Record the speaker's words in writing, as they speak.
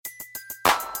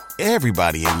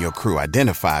Everybody in your crew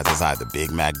identifies as either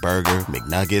Big Mac Burger,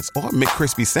 McNuggets, or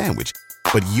McCrispy Sandwich.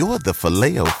 But you're the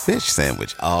Filet-O-Fish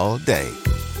Sandwich all day.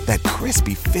 That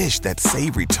crispy fish, that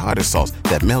savory tartar sauce,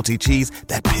 that melty cheese,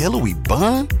 that pillowy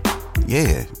bun.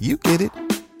 Yeah, you get it.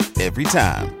 Every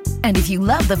time. And if you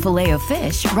love the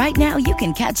Filet-O-Fish, right now you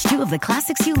can catch two of the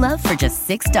classics you love for just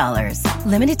 $6.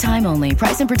 Limited time only.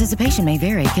 Price and participation may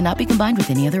vary. Cannot be combined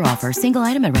with any other offer. Single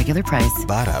item at regular price.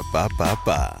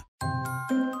 Ba-da-ba-ba-ba.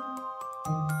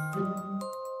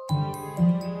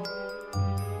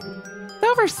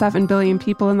 Over 7 billion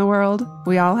people in the world.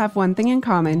 We all have one thing in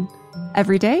common.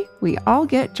 Every day, we all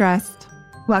get dressed.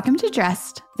 Welcome to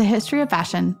Dressed, the history of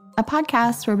fashion, a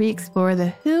podcast where we explore the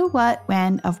who, what,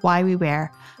 when of why we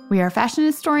wear. We are fashion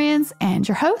historians and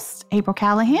your hosts, April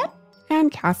Callahan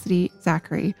and Cassidy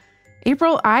Zachary.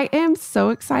 April, I am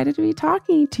so excited to be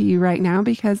talking to you right now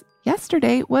because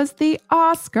yesterday was the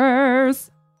Oscars.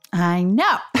 I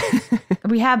know.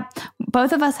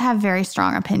 Both of us have very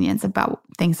strong opinions about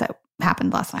things that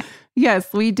happened last night.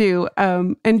 Yes, we do.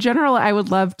 In general, I would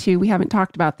love to. We haven't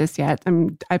talked about this yet.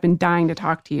 I've been dying to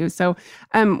talk to you. So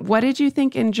what did you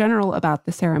think in general about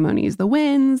the ceremonies? The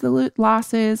wins, the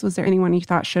losses? Was there anyone you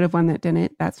thought should have won that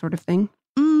didn't? That sort of thing?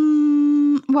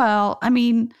 Well, I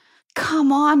mean,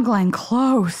 come on, Glenn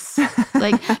Close.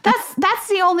 Like that's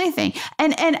the only thing.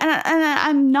 And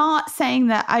I'm not saying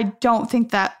that I don't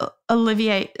think that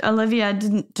Olivia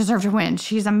didn't deserve to win.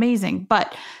 She's amazing,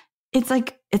 but it's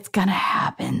like it's gonna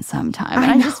happen sometime. And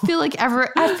I just feel like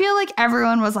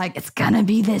everyone was like, it's gonna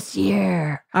be this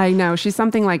year. I know. She's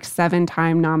something like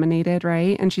 7-time nominated,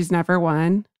 right? And she's never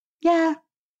won. Yeah.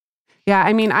 Yeah,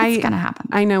 I mean, it's gonna happen.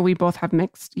 I know we both have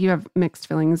mixed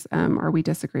feelings, or we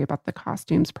disagree about the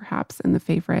costumes, perhaps, and the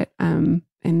favorite,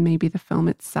 and maybe the film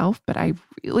itself. But I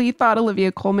really thought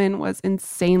Olivia Colman was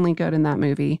insanely good in that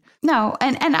movie. No,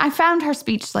 and I found her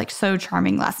speech like so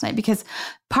charming last night because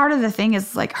part of the thing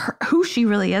is like who she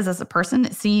really is as a person.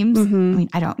 It seems. I mean,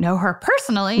 I don't know her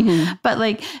personally, but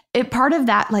like part of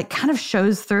that like kind of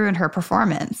shows through in her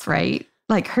performance, right?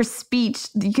 Like her speech,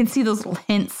 you can see those little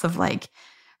hints of like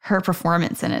her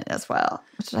performance in it as well,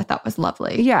 which I thought was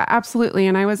lovely. Yeah, absolutely.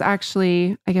 And I was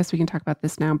actually, I guess we can talk about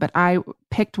this now, but I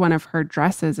picked one of her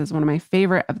dresses as one of my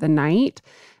favorite of the night.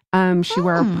 She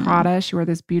wore a Prada. She wore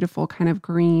this beautiful kind of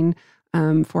green,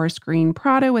 forest green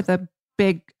Prada with a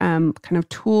big kind of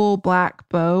tulle black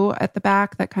bow at the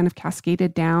back that kind of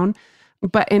cascaded down.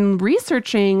 But in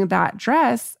researching that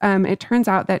dress, it turns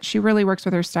out that she really works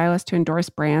with her stylist to endorse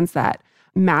brands that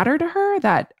matter to her,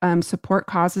 that support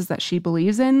causes that she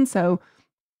believes in. So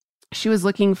she was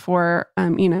looking for,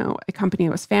 a company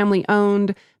that was family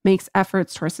owned, makes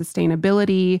efforts towards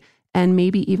sustainability, and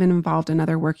maybe even involved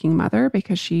another working mother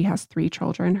because she has 3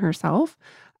 children herself.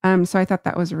 So I thought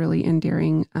that was really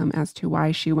endearing as to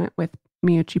why she went with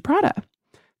Miuccia Prada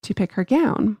to pick her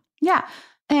gown. Yeah.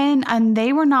 And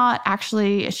they were not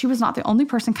actually, she was not the only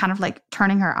person kind of like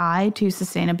turning her eye to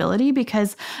sustainability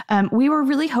because we were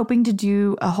really hoping to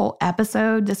do a whole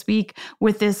episode this week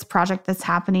with this project that's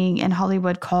happening in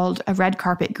Hollywood called A Red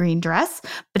Carpet Green Dress,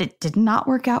 but it did not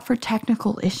work out for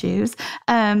technical issues.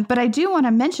 But I do want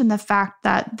to mention the fact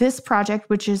that this project,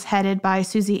 which is headed by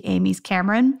Susie Amies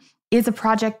Cameron, is a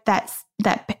project that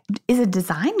is a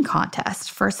design contest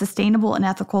for sustainable and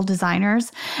ethical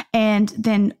designers. And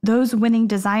then those winning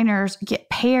designers get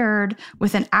paired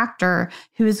with an actor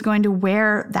who is going to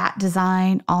wear that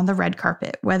design on the red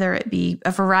carpet, whether it be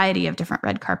a variety of different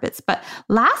red carpets. But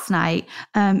last night,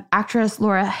 actress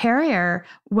Laura Harrier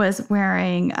was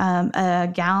wearing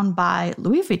a gown by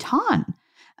Louis Vuitton.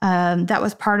 That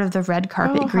was part of the Red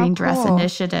Carpet Green Dress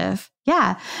Initiative.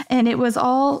 Yeah. And it was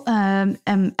all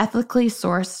ethically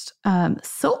sourced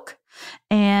silk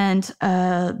and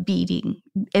beading,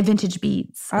 vintage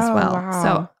beads as well. Wow.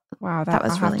 So that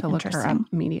was I'll really have to look her up interesting.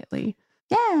 immediately.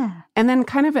 Yeah. And then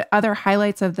kind of other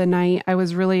highlights of the night, I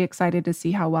was really excited to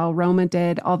see how well Roma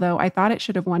did, although I thought it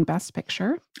should have won Best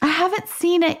Picture. I haven't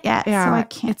seen it yet, so I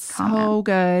can't comment. So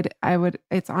good.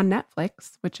 It's on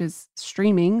Netflix, which is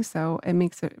streaming, so it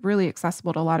makes it really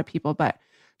accessible to a lot of people, but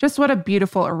just what a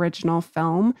beautiful original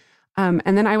film. And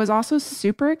then I was also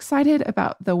super excited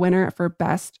about the winner for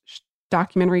Best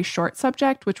Documentary Short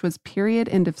Subject, which was Period,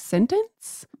 End of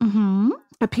Sentence.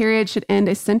 A period should end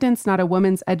a sentence, not a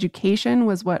woman's education,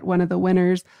 was what one of the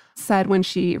winners said when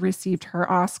she received her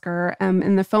Oscar.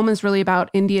 And the film is really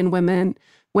about Indian women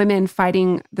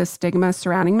fighting the stigma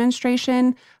surrounding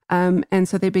menstruation. And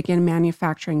so they began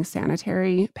manufacturing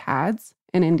sanitary pads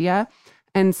in India.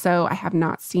 And so I have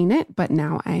not seen it, but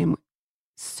now I am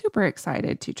super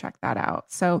excited to check that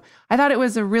out. So I thought it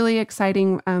was a really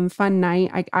exciting, fun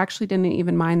night. I actually didn't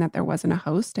even mind that there wasn't a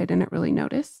host. I didn't really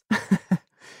notice.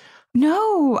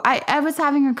 No, I was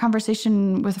having a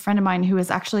conversation with a friend of mine who is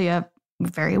actually a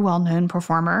very well-known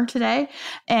performer today.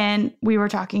 And we were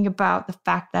talking about the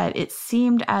fact that it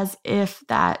seemed as if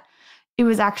that it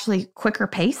was actually quicker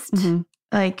paced. Mm-hmm.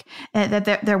 Like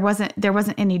that there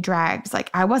wasn't any drags. Like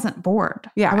I wasn't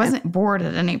bored. Yeah. I wasn't bored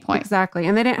at any point. Exactly.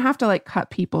 And they didn't have to like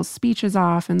cut people's speeches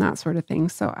off and that sort of thing.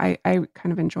 So I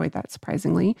kind of enjoyed that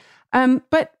surprisingly.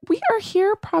 But we are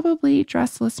here probably,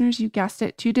 Dress listeners, you guessed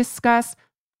it, to discuss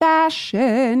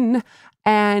fashion.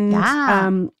 And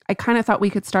I kind of thought we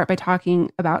could start by talking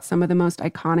about some of the most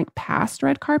iconic past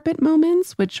red carpet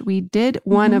moments, which we did,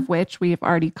 one of which we have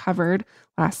already covered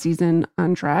last season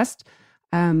on Dressed.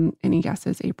 Any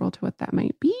guesses, April, to what that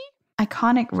might be?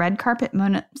 Iconic red carpet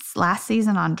moments last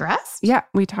season on Dressed? Yeah,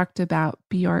 we talked about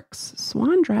Bjork's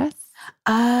swan dress.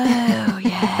 Oh,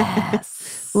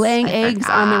 yes. Laying eggs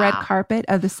on the red carpet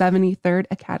of the 73rd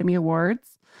Academy Awards.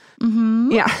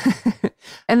 Mm-hmm. Yeah.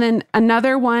 And then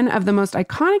another one of the most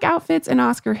iconic outfits in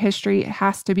Oscar history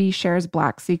has to be Cher's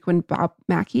black sequin Bob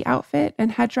Mackie outfit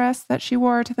and headdress that she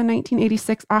wore to the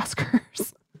 1986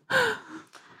 Oscars.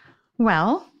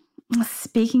 Well,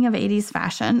 speaking of 80s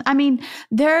fashion, I mean,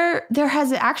 there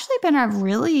has actually been a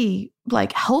really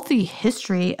like healthy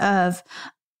history of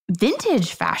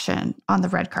vintage fashion on the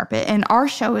red carpet. And our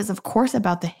show is, of course,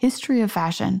 about the history of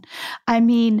fashion. I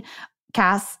mean,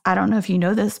 Cass, I don't know if you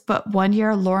know this, but one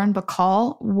year Lauren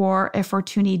Bacall wore a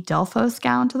Fortuny Delphos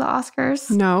gown to the Oscars.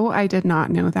 No, I did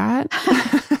not know that.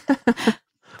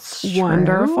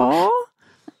 Wonderful.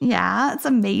 Yeah, it's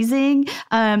amazing.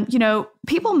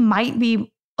 People might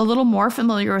be a little more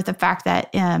familiar with the fact that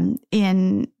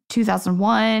in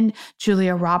 2001,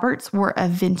 Julia Roberts wore a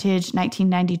vintage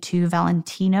 1992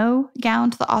 Valentino gown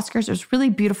to the Oscars. It was really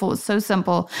beautiful. It was so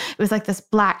simple. It was like this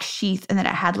black sheath, and then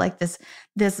it had like this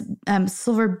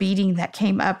silver beading that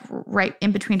came up right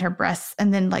in between her breasts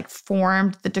and then like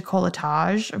formed the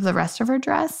décolletage of the rest of her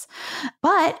dress.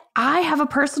 But I have a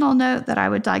personal note that I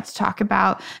would like to talk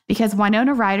about because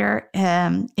Winona Ryder,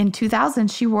 in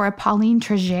 2000, she wore a Pauline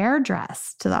Trégère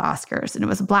dress to the Oscars, and it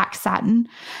was black satin.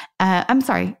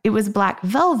 It was black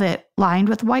velvet lined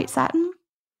with white satin.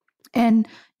 And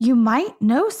you might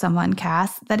know someone,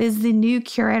 Cass, that is the new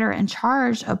curator in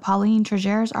charge of Pauline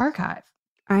Trégère's archive.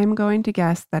 I'm going to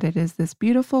guess that it is this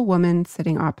beautiful woman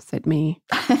sitting opposite me.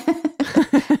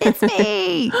 It's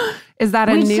me. Is that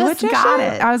a We new just edition? got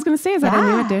it. I was going to say, is that a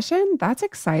new Yeah. edition? That's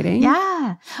exciting.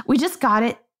 Yeah, we just got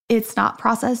it. It's not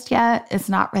processed yet. It's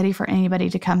not ready for anybody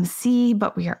to come see,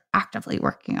 but we are actively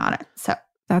working on it. So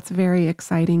That's very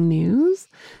exciting news.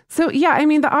 So yeah, I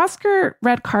mean, the Oscar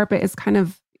red carpet is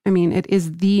it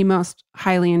is the most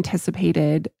highly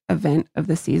anticipated event of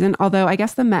the season. Although I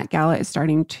guess the Met Gala is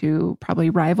starting to probably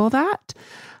rival that.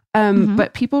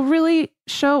 But people really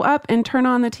show up and turn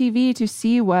on the TV to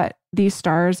see what these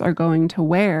stars are going to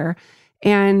wear.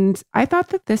 And I thought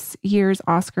that this year's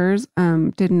Oscars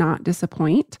did not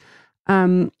disappoint.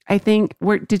 I think,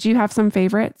 did you have some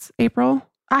favorites, April?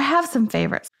 I have some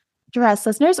favorites. Dress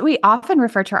listeners, we often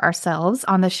refer to ourselves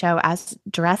on the show as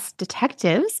dress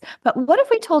detectives, but what if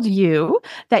we told you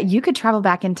that you could travel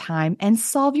back in time and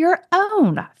solve your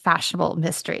own fashionable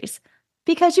mysteries?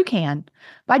 Because you can,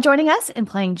 by joining us in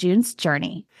playing June's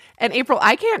Journey. And April,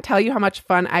 I can't tell you how much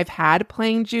fun I've had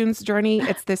playing June's Journey.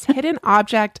 It's this hidden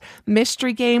object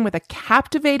mystery game with a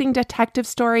captivating detective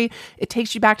story. It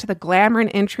takes you back to the glamour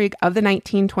and intrigue of the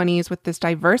 1920s with this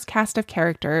diverse cast of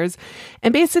characters.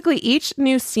 And basically, each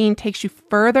new scene takes you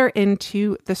further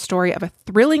into the story of a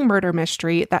thrilling murder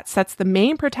mystery that sets the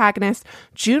main protagonist,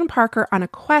 June Parker, on a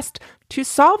quest to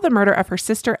solve the murder of her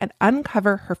sister and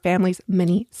uncover her family's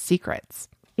many secrets.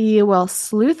 You will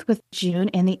sleuth with June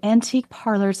in the antique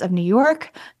parlors of New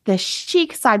York, the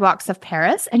chic sidewalks of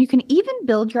Paris, and you can even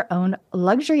build your own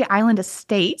luxury island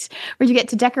estate where you get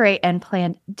to decorate and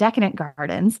plant decadent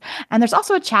gardens. And there's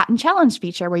also a chat and challenge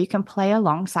feature where you can play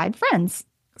alongside friends.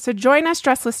 So join us,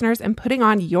 Dress listeners, in putting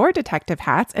on your detective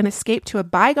hats and escape to a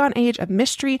bygone age of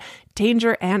mystery,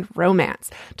 danger, and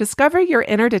romance. Discover your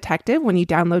inner detective when you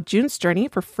download June's Journey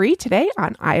for free today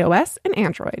on iOS and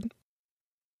Android.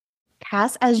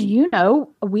 Cass, as you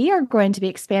know, we are going to be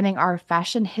expanding our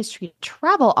fashion history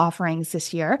travel offerings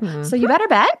this year. So you better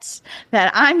bet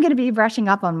that I'm going to be brushing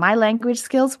up on my language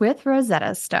skills with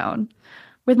Rosetta Stone.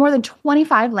 With more than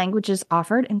 25 languages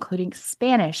offered, including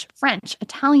Spanish, French,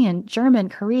 Italian, German,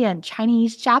 Korean,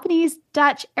 Chinese, Japanese,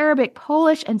 Dutch, Arabic,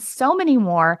 Polish, and so many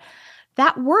more,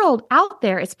 that world out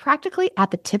there is practically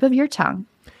at the tip of your tongue.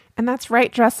 And that's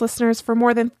right, Dress listeners. For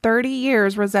more than 30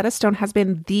 years, Rosetta Stone has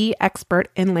been the expert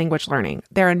in language learning.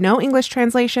 There are no English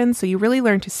translations, so you really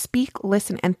learn to speak,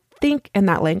 listen, and think in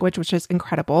that language, which is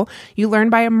incredible. You learn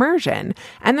by immersion,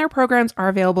 and their programs are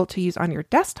available to use on your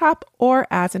desktop or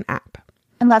as an app.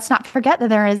 And let's not forget that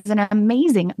there is an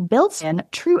amazing built-in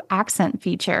true accent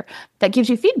feature that gives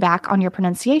you feedback on your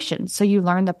pronunciation, so you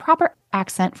learn the proper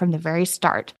accent from the very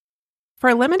start. For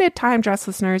a limited time, Dress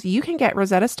listeners, you can get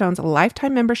Rosetta Stone's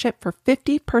lifetime membership for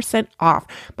 50% off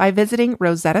by visiting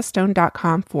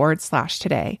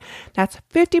rosettastone.com/today. That's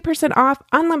 50% off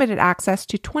unlimited access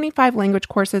to 25 language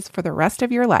courses for the rest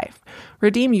of your life.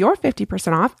 Redeem your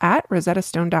 50% off at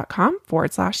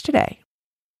rosettastone.com/today.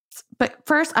 But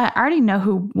first, I already know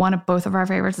who one of both of our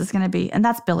favorites is going to be, and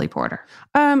that's Billy Porter.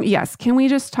 Yes. Can we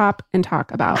just stop and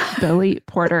talk about Billy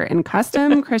Porter and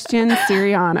Custom Christian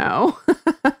Siriano?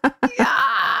 Yeah.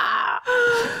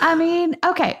 I mean,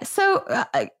 okay. So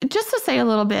just to say a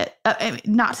little bit,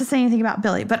 not to say anything about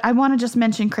Billy, but I want to just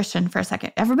mention Christian for a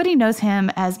second. Everybody knows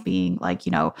him as being like,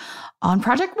 on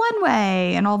Project One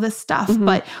Way and all this stuff. Mm-hmm.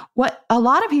 But what a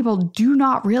lot of people do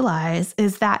not realize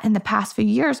is that in the past few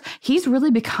years, he's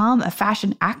really become a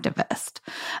fashion activist.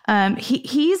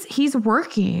 He's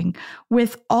working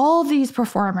with all these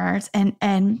performers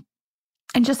and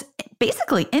just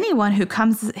basically anyone who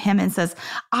comes to him and says,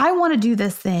 I want to do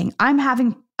this thing. I'm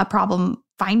having a problem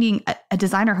finding a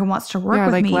designer who wants to work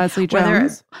with like me. Leslie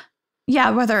Jones.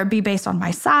 Whether it be based on my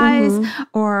size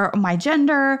or my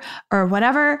gender or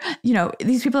whatever,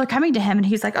 these people are coming to him and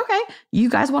he's like, okay, you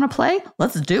guys want to play?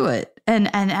 Let's do it.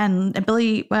 And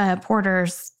Billy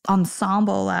Porter's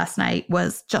ensemble last night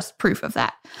was just proof of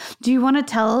that. Do you want to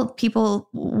tell people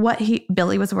what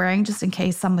Billy was wearing just in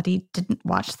case somebody didn't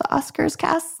watch the Oscars,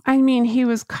 Cass? I mean, he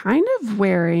was kind of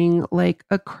wearing like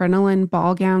a crinoline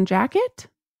ball gown jacket.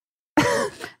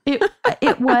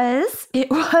 It was,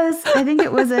 I think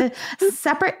it was a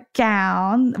separate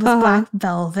gown. It was black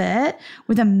velvet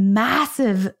with a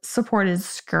massive supported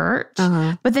skirt.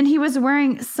 But then he was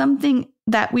wearing something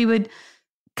that we would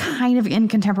kind of in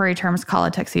contemporary terms call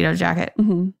a tuxedo jacket.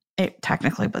 Mm-hmm. It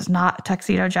technically was not a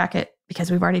tuxedo jacket because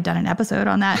we've already done an episode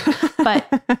on that, but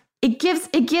it gives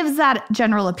that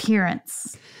general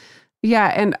appearance.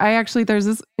 Yeah. And there's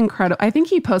this incredible, I think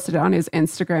he posted it on his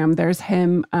Instagram. There's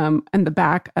him in the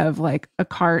back of like a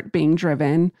golf cart being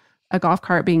driven,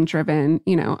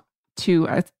 to,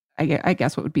 I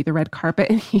guess what would be the red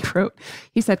carpet. And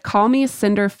he said, call me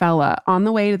Cinderfella on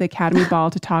the way to the Academy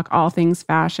Ball to talk all things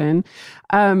fashion.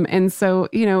 And so,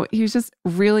 he was just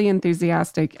really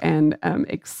enthusiastic and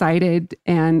excited.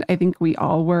 And I think we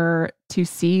all were to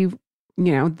see,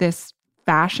 this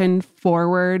fashion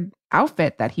forward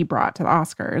outfit that he brought to the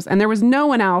Oscars. And there was no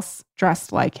one else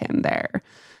dressed like him there.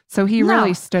 So he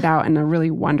really stood out in a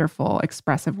really wonderful,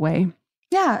 expressive way.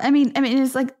 Yeah. I mean,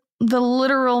 it's like the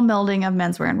literal melding of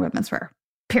menswear and women's wear,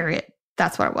 period.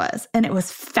 That's what it was. And it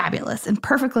was fabulous and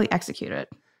perfectly executed.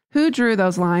 Who drew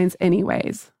those lines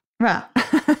anyways? Well,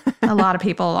 a lot of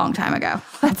people a long time ago.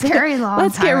 Let's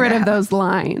get rid of those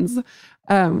lines.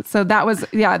 So that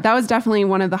was definitely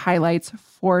one of the highlights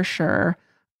for sure.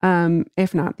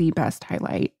 If not the best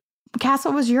highlight. Cass,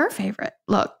 what was your favorite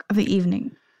look of the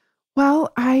evening?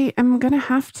 Well, I am going to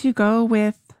have to go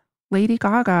with Lady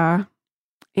Gaga.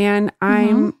 And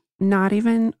I'm not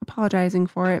even apologizing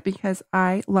for it because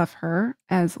I love her,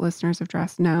 as listeners of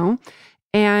Dress know.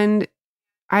 And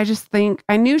I just think,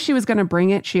 I knew she was going to bring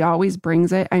it. She always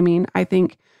brings it. I mean, I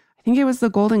think it was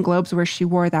the Golden Globes where she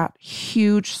wore that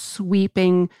huge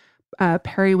sweeping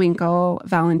periwinkle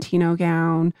Valentino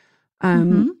gown.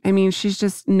 I mean, she's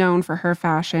just known for her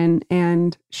fashion,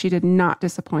 and she did not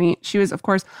disappoint. She was, of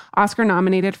course, Oscar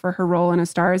nominated for her role in A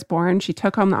Star is Born. She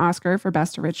took home the Oscar for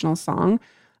Best Original Song.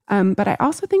 But I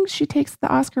also think she takes the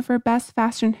Oscar for Best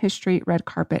Fashion History Red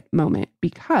Carpet Moment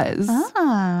because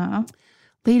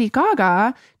Lady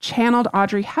Gaga channeled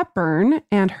Audrey Hepburn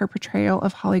and her portrayal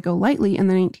of Holly Golightly in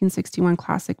the 1961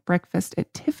 classic Breakfast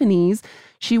at Tiffany's.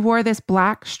 She wore this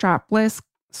black strapless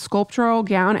sculptural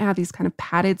gown. It had these kind of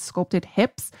padded sculpted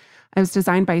hips. It was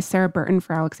designed by Sarah Burton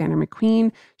for Alexander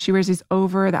McQueen. She wears these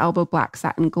over-the-elbow black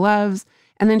satin gloves.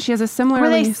 And then she has a similar... Were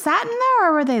they satin though,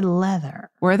 or were they leather?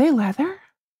 Were they leather?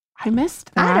 I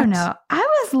missed that. I don't know.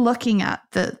 I was looking at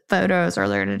the photos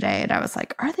earlier today and I was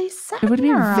like, are they satin? It would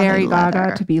be or very Gaga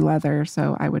leather? to be leather,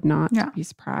 so I would not be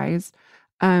surprised.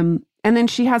 And then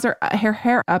she has her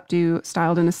hair updo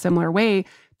styled in a similar way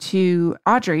to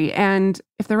Audrey. And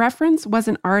if the reference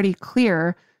wasn't already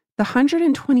clear, the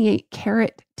 128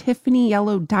 carat Tiffany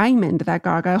yellow diamond that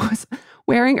Gaga was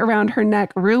wearing around her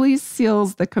neck really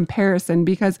seals the comparison,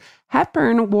 because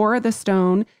Hepburn wore the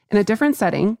stone in a different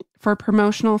setting for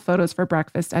promotional photos for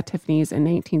breakfast at Tiffany's in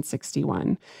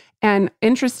 1961. And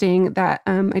interesting that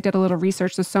I did a little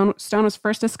research. The stone was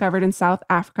first discovered in South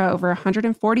Africa over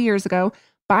 140 years ago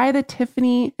by the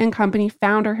Tiffany and Company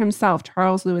founder himself,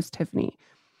 Charles Louis Tiffany.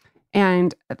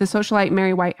 And the socialite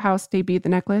Mary Whitehouse debuted the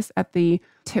necklace at the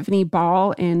Tiffany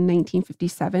Ball in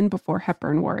 1957 before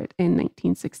Hepburn wore it in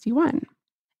 1961.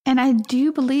 And I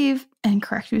do believe, and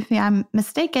correct me if I'm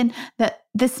mistaken, that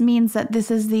this means that this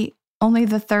is only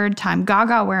the third time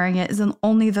Gaga wearing it is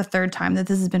only the third time that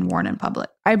this has been worn in public.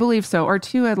 I believe so, or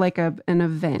to an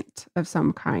event of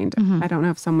some kind. I don't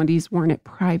know if somebody's worn it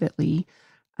privately,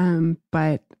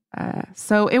 but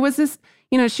so it was this.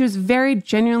 She was very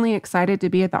genuinely excited to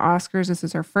be at the Oscars. This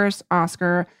is her first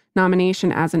Oscar nomination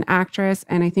as an actress,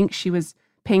 and I think she was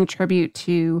paying tribute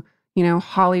to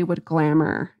Hollywood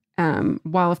glamour,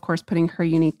 while of course putting her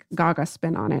unique Gaga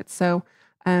spin on it. So.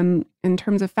 In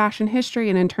terms of fashion history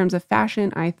and in terms of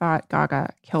fashion, I thought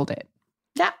Gaga killed it.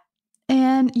 Yeah.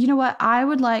 And you know what? I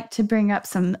would like to bring up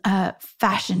some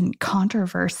fashion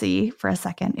controversy for a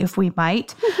second, if we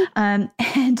might. And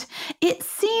it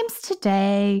seems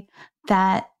today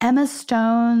that Emma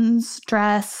Stone's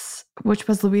dress, which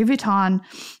was Louis Vuitton,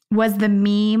 was the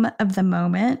meme of the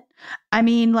moment. I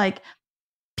mean, like,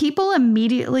 people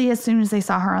immediately, as soon as they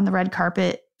saw her on the red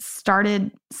carpet,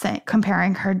 started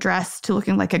comparing her dress to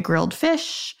looking like a grilled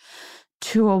fish,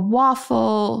 to a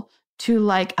waffle, to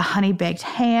like a honey baked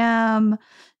ham,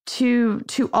 to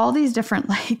all these different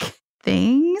like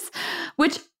things,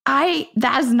 which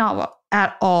that is not what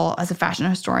at all, as a fashion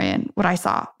historian, what I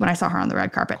saw when I saw her on the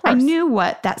red carpet. I knew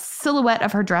what that silhouette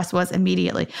of her dress was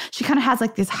immediately. She kind of has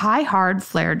like these high, hard,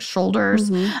 flared shoulders.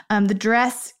 The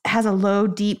dress has a low,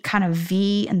 deep kind of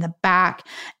V in the back,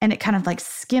 and it kind of like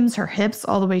skims her hips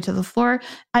all the way to the floor.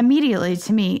 Immediately,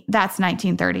 to me, that's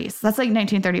 1930s. That's like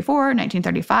 1934,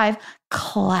 1935,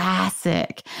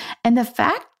 classic. And the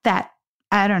fact that,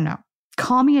 I don't know,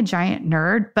 call me a giant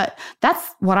nerd, but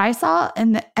that's what I saw.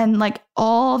 And like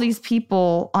all these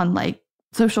people on like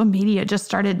social media just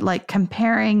started like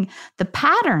comparing the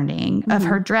patterning of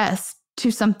her dress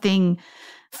to something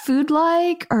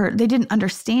food-like, or they didn't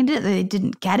understand it, they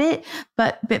didn't get it.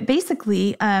 But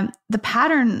basically, the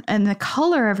pattern and the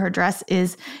color of her dress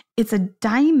it's a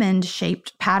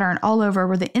diamond-shaped pattern all over,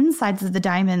 where the insides of the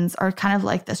diamonds are kind of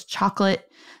like this chocolate,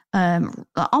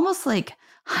 almost like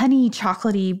honey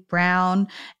chocolatey brown,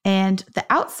 and the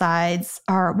outsides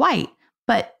are white.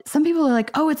 But some people are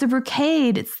like, oh, it's a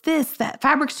brocade, it's this, that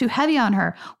fabric's too heavy on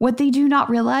her. What they do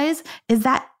not realize is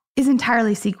that is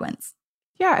entirely sequins.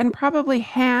 Yeah, and probably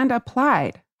hand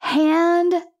applied.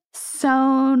 Hand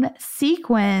sewn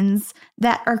sequins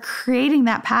that are creating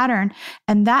that pattern.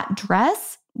 And that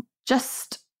dress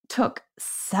just took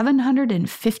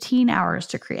 715 hours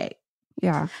to create.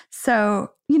 Yeah.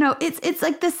 So, it's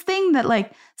like this thing that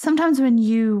like sometimes when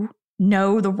you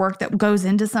know the work that goes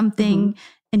into something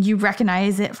and you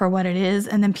recognize it for what it is,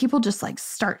 and then people just like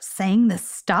start saying this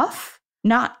stuff,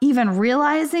 not even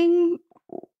realizing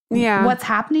what's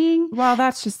happening. Well,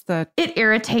 that's just it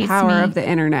irritates power me. Of the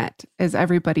internet, is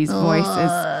everybody's voice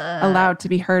is allowed to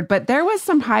be heard. But there was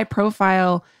some high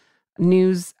profile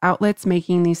news outlets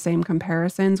making these same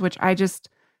comparisons, which I just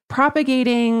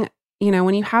propagating,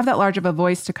 when you have that large of a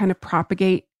voice to kind of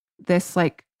propagate this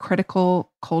like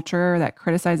critical culture that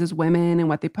criticizes women and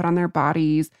what they put on their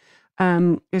bodies,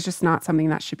 is just not something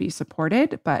that should be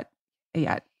supported. But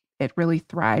yet it really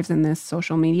thrives in this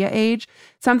social media age.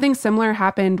 Something similar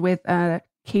happened with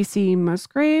Kacey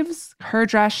Musgraves. Her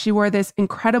dress, she wore this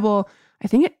incredible, I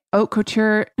think haute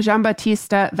couture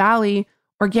Jean-Baptiste Valli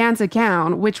organza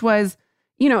gown, which was,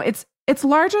 it's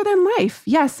larger than life.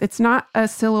 Yes, it's not a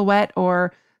silhouette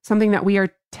or something that we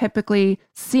are typically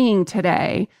seeing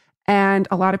today. And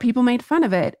a lot of people made fun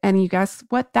of it. And you guess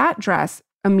what that dress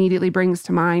immediately brings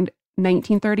to mind?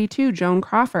 1932, Joan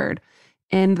Crawford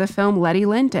in the film Letty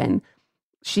Linton.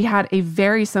 She had a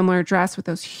very similar dress with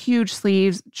those huge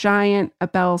sleeves, giant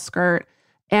bell skirt.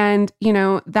 And,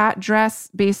 that dress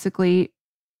basically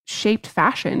shaped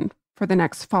fashion for the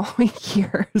next following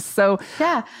years. So,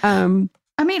 yeah. I'm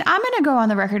going to go on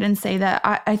the record and say that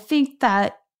I think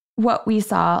that what we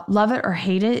saw, love it or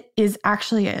hate it, is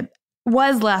actually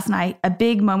was last night a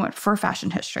big moment for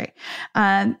fashion history.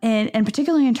 And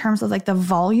particularly in terms of like the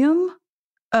volume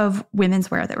of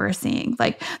women's wear that we're seeing.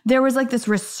 Like there was like this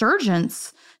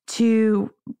resurgence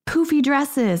to poofy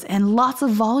dresses and lots of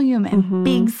volume and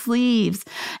big sleeves.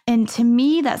 And to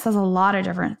me, that says a lot of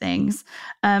different things.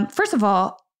 First of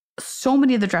all, so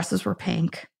many of the dresses were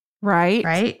pink. Right.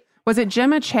 Right? Was it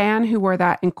Gemma Chan who wore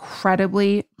that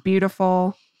incredibly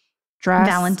beautiful dress?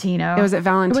 Valentino. Was it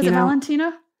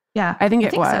Valentino? Yeah. I think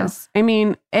it was. So. I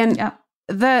mean, and Yeah.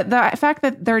 the fact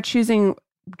that they're choosing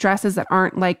dresses that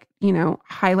aren't like,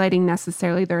 highlighting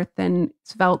necessarily their thin,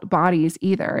 svelte bodies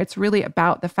either. It's really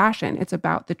about the fashion. It's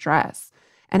about the dress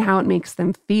and how it makes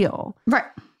them feel. Right.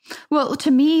 Well,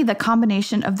 to me, the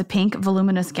combination of the pink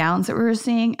voluminous gowns that we were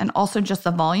seeing and also just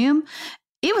the volume,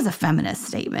 it was a feminist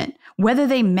statement, whether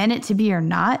they meant it to be or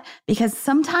not, because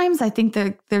sometimes I think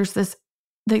that there's this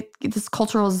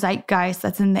cultural zeitgeist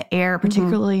that's in the air,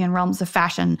 particularly in realms of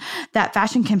fashion, that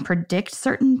fashion can predict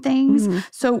certain things.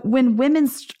 So when women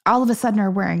all of a sudden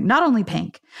are wearing not only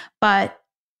pink, but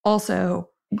also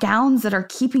gowns that are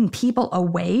keeping people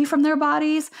away from their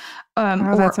bodies,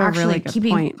 or that's a actually really good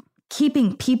point.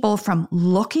 keeping people from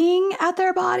looking at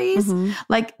their bodies,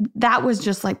 like that was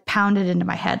just like pounded into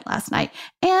my head last night.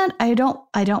 And I don't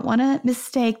want to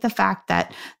mistake the fact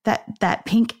that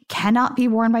pink cannot be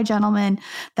worn by gentlemen.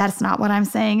 That's not what I'm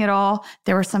saying at all.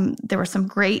 There were some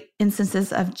great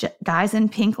instances of guys in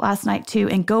pink last night too.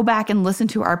 And go back and listen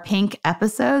to our pink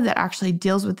episode that actually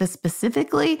deals with this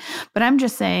specifically. But I'm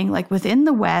just saying, like within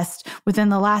the West, within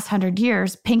the last 100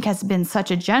 years, pink has been such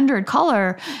a gendered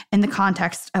color in the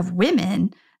context of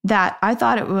women that I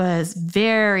thought it was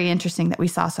very interesting that we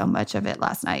saw so much of it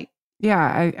last night.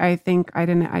 Yeah, I think I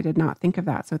did not think of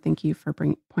that. So thank you for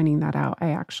pointing that out.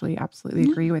 I actually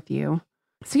absolutely agree with you.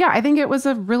 So yeah, I think it was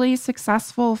a really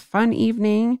successful, fun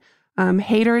evening.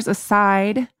 Haters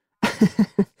aside,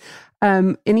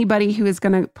 anybody who is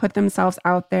going to put themselves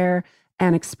out there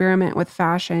and experiment with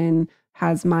fashion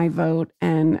has my vote,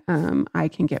 and I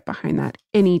can get behind that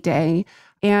any day.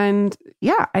 And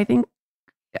yeah, I think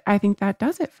that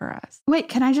does it for us. Wait,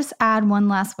 can I just add one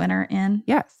last winner in?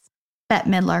 Yes. Bette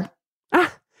Midler.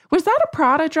 Was that a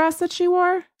Prada dress that she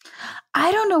wore?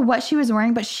 I don't know what she was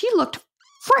wearing, but she looked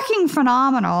freaking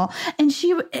phenomenal. And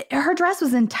her dress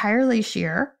was entirely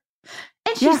sheer.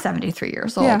 And she's 73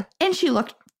 years old. Yeah. And she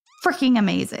looked freaking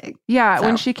amazing. Yeah, So.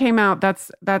 when she came out,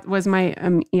 that was my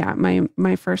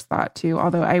my first thought too.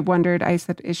 Although I wondered, I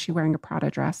said, is she wearing a Prada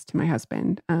dress to my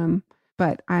husband?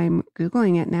 But I'm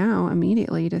Googling it now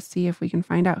immediately to see if we can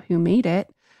find out who made it.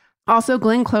 Also,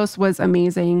 Glenn Close was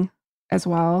amazing as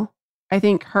well. I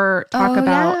think her talk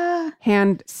about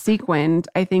hand sequined.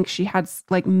 I think she had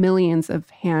like millions of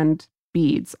hand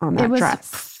beads on that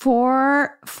dress.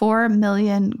 4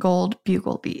 million gold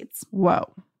bugle beads.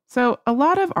 Whoa. So a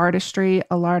lot of artistry,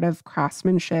 a lot of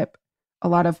craftsmanship, a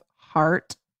lot of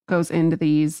heart goes into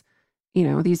these,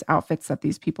 these outfits that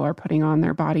these people are putting on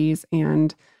their bodies.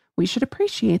 And we should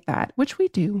appreciate that, which we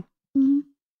do. Mm-hmm.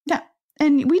 Yeah.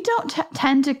 And we don't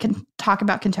tend to talk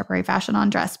about contemporary fashion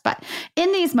on dress, but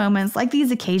in these moments, like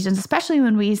these occasions, especially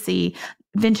when we see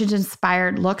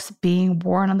vintage-inspired looks being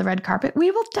worn on the red carpet, we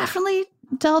will definitely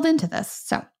delve into this.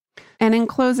 So, and in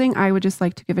closing, I would just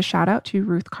like to give a shout out to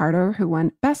Ruth Carter, who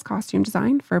won Best Costume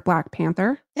Design for Black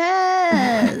Panther.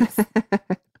 Yes.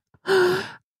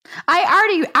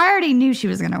 I already knew she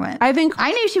was going to win. I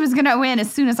knew she was going to win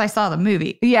as soon as I saw the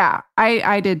movie. Yeah,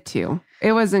 I did too.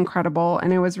 It was incredible,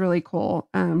 and it was really cool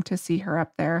to see her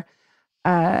up there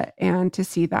and to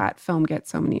see that film get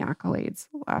so many accolades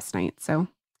last night. So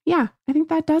yeah, I think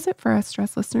that does it for us,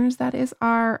 Dress listeners. That is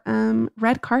our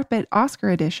red carpet Oscar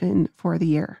edition for the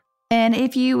year. And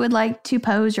if you would like to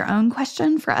pose your own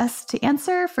question for us to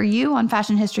answer for you on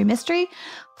Fashion History Mystery,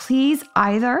 please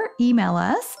either email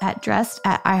us at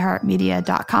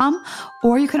dressed@iheartmedia.com,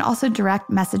 or you can also direct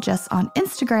message us on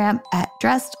Instagram at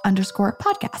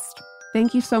dressed_podcast.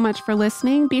 Thank you so much for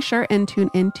listening. Be sure and tune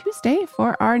in Tuesday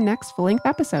for our next full-length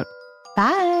episode.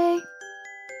 Bye.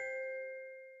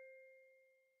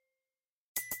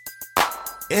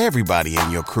 Everybody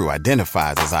in your crew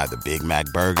identifies as either Big Mac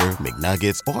Burger,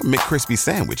 McNuggets, or McCrispy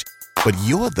Sandwich. But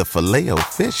you're the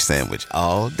Filet-O-Fish Sandwich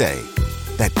all day.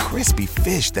 That crispy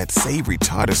fish, that savory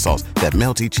tartar sauce, that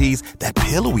melty cheese, that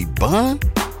pillowy bun.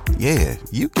 Yeah,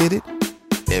 you get it.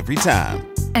 Every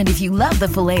time. And if you love the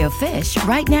Filet-O-Fish,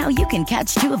 right now you can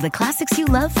catch 2 of the classics you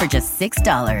love for just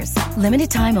 $6.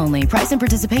 Limited time only. Price and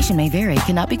participation may vary.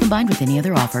 Cannot be combined with any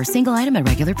other offer. Single item at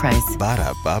regular price.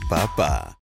 Ba-da-ba-ba-ba.